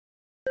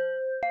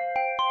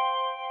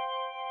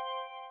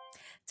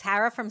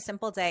Tara from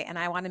Simpleday, and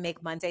I want to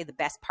make Monday the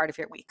best part of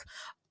your week.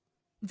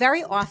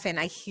 Very often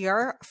I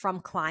hear from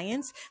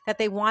clients that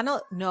they want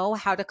to know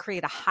how to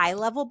create a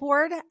high-level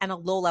board and a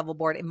low-level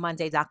board in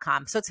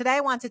Monday.com. So today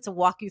I wanted to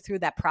walk you through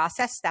that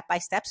process step by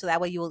step, so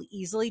that way you will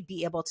easily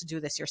be able to do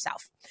this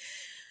yourself.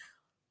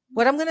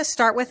 What I'm going to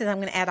start with is I'm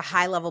going to add a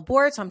high-level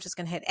board. So I'm just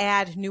going to hit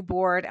add new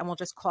board, and we'll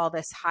just call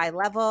this high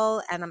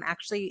level. And I'm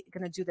actually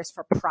going to do this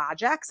for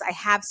projects. I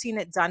have seen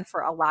it done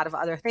for a lot of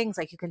other things.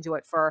 Like you can do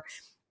it for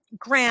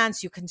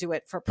grants, you can do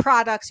it for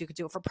products, you could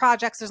do it for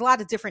projects. There's a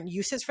lot of different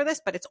uses for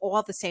this, but it's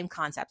all the same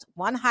concept.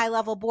 One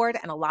high-level board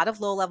and a lot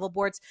of low-level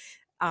boards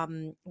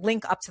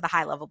link up to the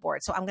high-level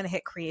board. So I'm going to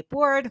hit create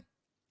board,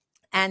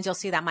 and you'll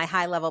see that my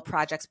high-level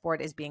projects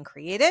board is being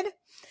created.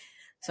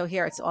 So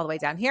here it's all the way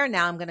down here.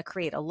 Now I'm going to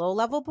create a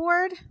low-level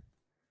board.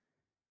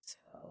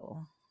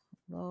 So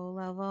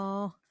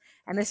low-level.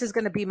 And this is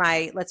going to be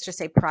my, let's just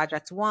say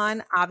project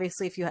one.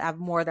 Obviously, if you have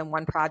more than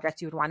one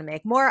project, you would want to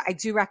make more. I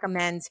do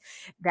recommend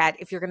that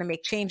if you're going to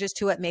make changes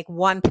to it, make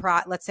one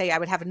let's say I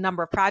would have a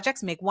number of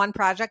projects, make one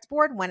project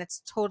board. When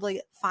it's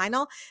totally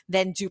final,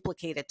 then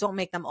duplicate it. Don't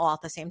make them all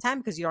at the same time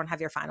because you don't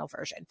have your final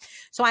version.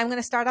 So I'm going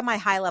to start on my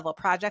high level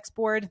projects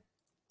board.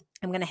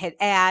 I'm going to hit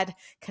add,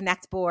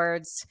 connect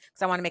boards,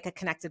 because I want to make a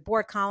connected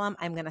board column.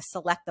 I'm going to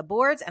select the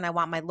boards, and I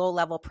want my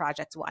low-level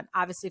project one.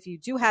 Obviously, if you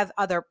do have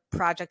other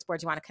project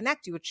boards you want to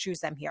connect, you would choose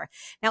them here.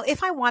 Now,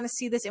 if I want to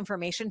see this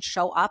information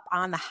show up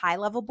on the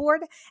high-level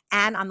board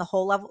and on the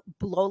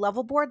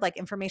low-level board, like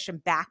information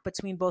back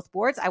between both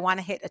boards, I want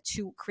to hit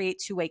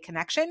create two-way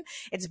connection.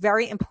 It's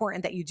very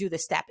important that you do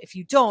this step. If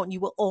you don't, you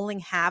will only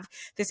have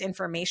this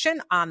information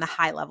on the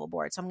high-level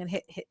board. So I'm going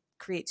to hit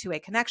create two-way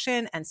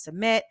connection and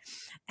submit.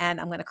 And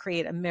I'm going to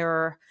create a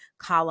mirror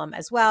column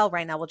as well.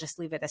 Right now, we'll just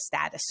leave it as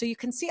status. So you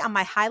can see on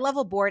my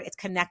high-level board, it's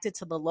connected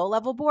to the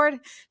low-level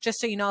board. Just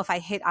so you know, if I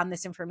hit on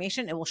this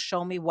information, it will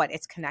show me what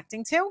it's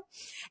connecting to.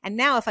 And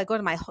now if I go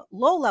to my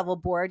low-level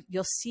board,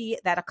 you'll see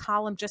that a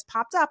column just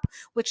popped up,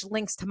 which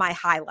links to my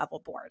high-level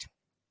board.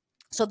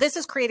 So this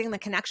is creating the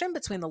connection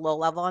between the low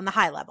level and the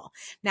high level.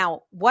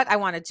 Now, what I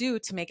want to do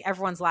to make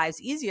everyone's lives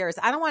easier is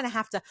I don't want to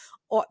have to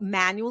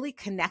manually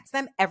connect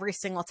them every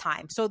single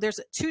time. So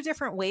there's two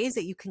different ways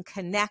that you can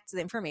connect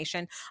the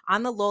information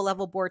on the low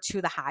level board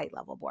to the high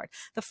level board.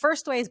 The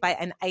first way is by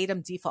an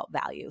item default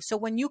value. So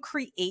when you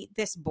create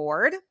this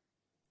board,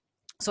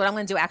 so what I'm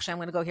going to do, actually, I'm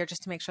going to go here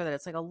just to make sure that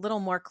it's like a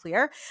little more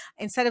clear.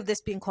 Instead of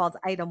this being called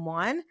item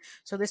one,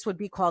 so this would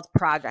be called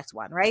project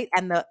one, right?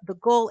 And the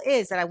goal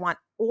is that I want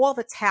all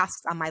the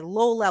tasks on my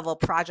low-level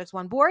project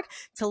one board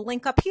to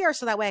link up here,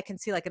 so that way I can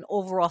see like an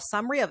overall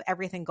summary of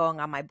everything going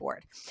on my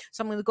board.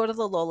 So I'm going to go to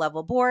the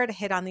low-level board,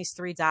 hit on these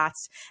three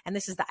dots, and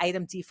this is the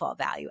item default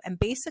value. And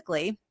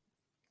basically,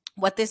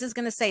 what this is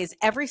going to say is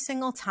every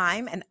single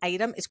time an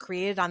item is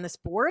created on this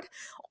board,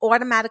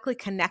 automatically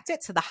connect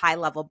it to the high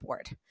level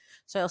board.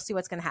 So you'll see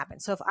what's going to happen.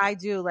 So if I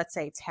do, let's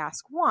say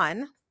task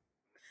one,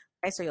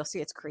 okay, so you'll see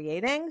it's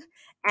creating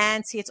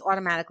and see it's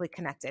automatically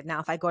connected. Now,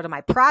 if I go to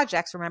my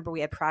projects, remember we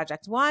had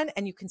project one,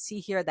 and you can see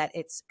here that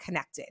it's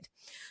connected.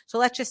 So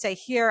let's just say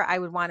here, I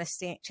would want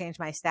to change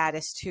my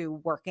status to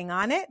working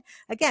on it.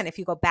 Again, if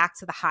you go back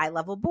to the high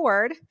level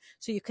board,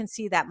 so you can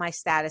see that my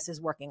status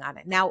is working on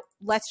it. Now,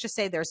 let's just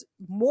say there's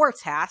more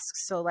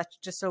tasks. So let's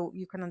just, so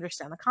you can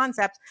understand the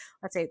concept,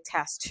 let's say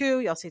task two,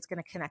 you'll see it's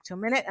going to connect to a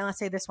minute. And let's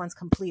say this one's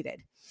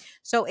completed.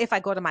 So if I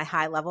go to my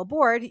high level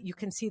board, you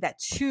can see that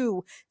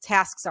two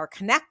tasks are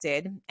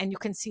connected, and you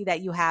can see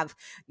that you have,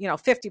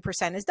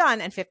 50% is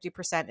done and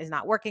 50% is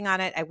not working on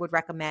it. I would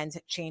recommend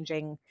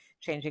changing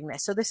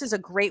this. So this is a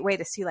great way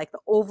to see like the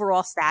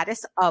overall status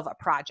of a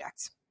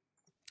project.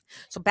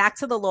 So back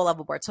to the low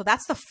level board. So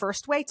that's the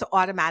first way to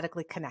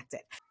automatically connect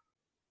it.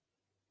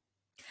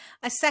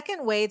 A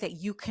second way that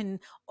you can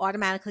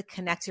automatically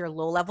connect your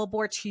low-level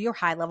board to your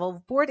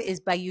high-level board is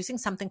by using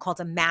something called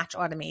a match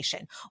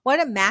automation.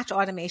 What a match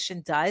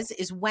automation does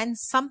is when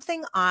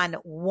something on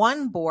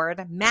one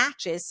board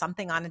matches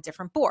something on a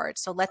different board.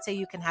 So let's say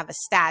you can have a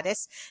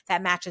status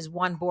that matches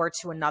one board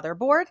to another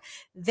board,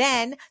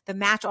 then the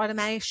match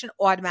automation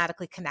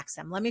automatically connects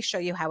them. Let me show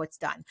you how it's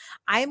done.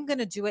 I'm going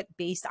to do it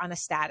based on a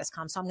status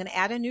column. So I'm going to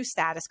add a new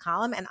status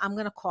column, and I'm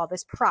going to call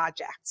this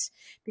project,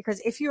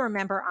 because if you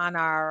remember on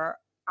our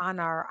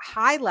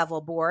high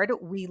level board,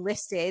 we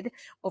listed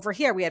over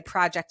here, we had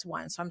project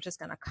one. So I'm just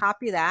going to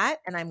copy that,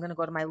 and I'm going to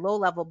go to my low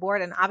level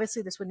board. And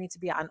obviously this would need to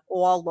be on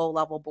all low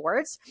level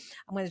boards.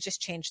 I'm going to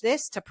just change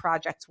this to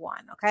project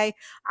one. Okay.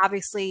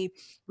 Obviously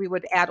we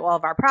would add all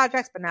of our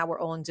projects, but now we're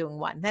only doing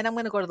one. Then I'm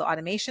going to go to the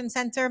automation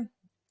center,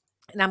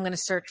 and I'm going to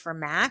search for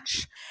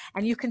match.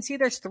 And you can see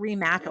there's three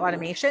match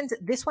automations.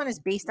 This one is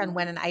based on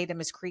when an item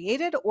is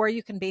created, or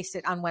you can base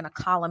it on when a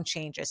column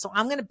changes. So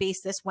I'm going to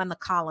base this when the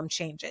column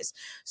changes.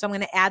 So I'm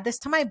going to add this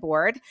to my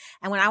board.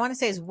 And what I want to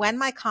say is when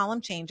my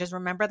column changes,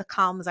 remember the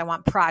columns I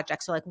want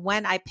projects. So like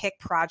when I pick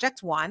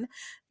project one,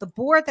 the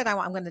board that I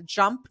want, I'm going to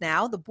jump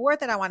now. The board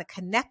that I want to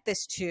connect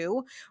this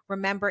to,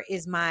 remember,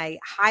 is my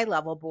high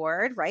level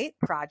board, right?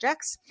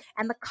 Projects.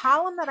 And the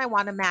column that I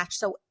want to match.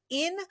 So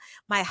in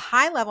my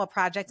high level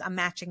project, I'm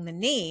matching the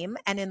name,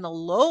 and in the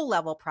low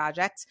level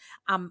project,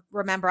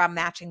 remember I'm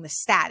matching the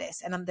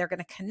status, and they're going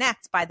to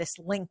connect by this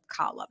link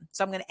column.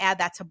 So I'm going to add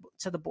that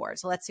to the board.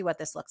 So let's see what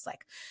this looks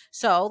like.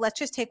 So let's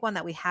just take one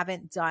that we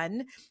haven't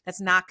done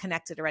that's not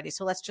connected already.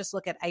 So let's just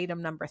look at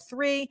item number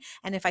 3.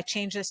 And if I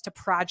change this to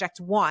project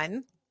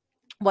 1,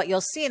 what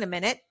you'll see in a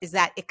minute is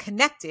that it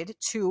connected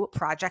to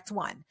project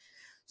 1.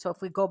 So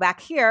if we go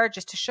back here,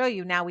 just to show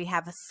you, now we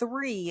have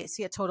 3,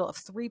 see a total of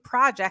 3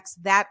 projects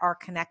that are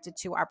connected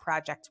to our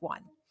project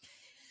 1.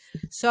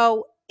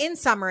 So in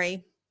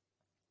summary,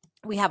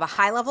 we have a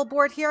high-level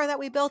board here that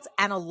we built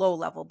and a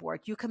low-level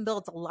board. You can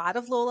build a lot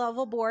of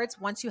low-level boards.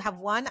 Once you have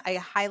one, I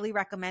highly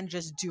recommend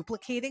just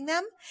duplicating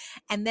them.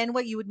 And then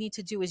what you would need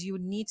to do is you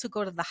would need to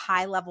go to the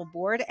high-level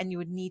board and you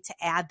would need to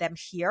add them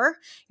here.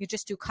 You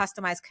just do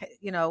customize,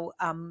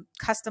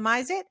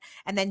 customize it,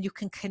 and then you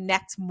can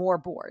connect more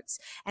boards.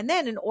 And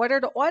then in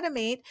order to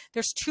automate,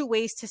 there's 2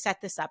 ways to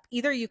set this up.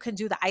 Either you can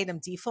do the item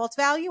default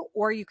value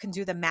or you can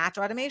do the match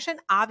automation.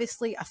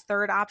 Obviously, a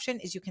third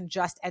option is you can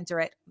just enter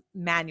it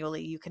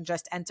manually. You can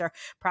just enter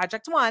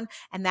project 1,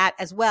 and that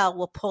as well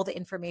will pull the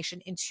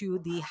information into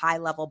the high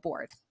level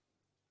board.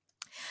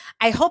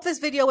 I hope this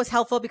video was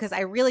helpful because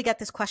I really get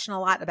this question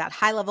a lot about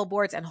high level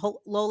boards and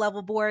low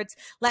level boards.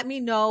 Let me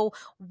know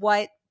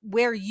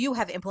where you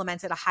have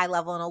implemented a high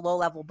level and a low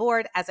level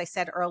board. As I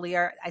said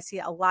earlier, I see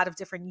a lot of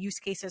different use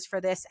cases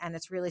for this, and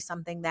it's really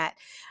something that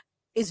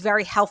is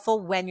very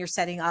helpful when you're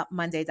setting up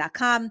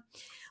Monday.com.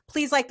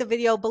 Please like the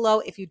video below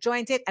if you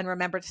joined it, and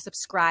remember to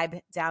subscribe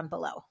down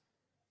below.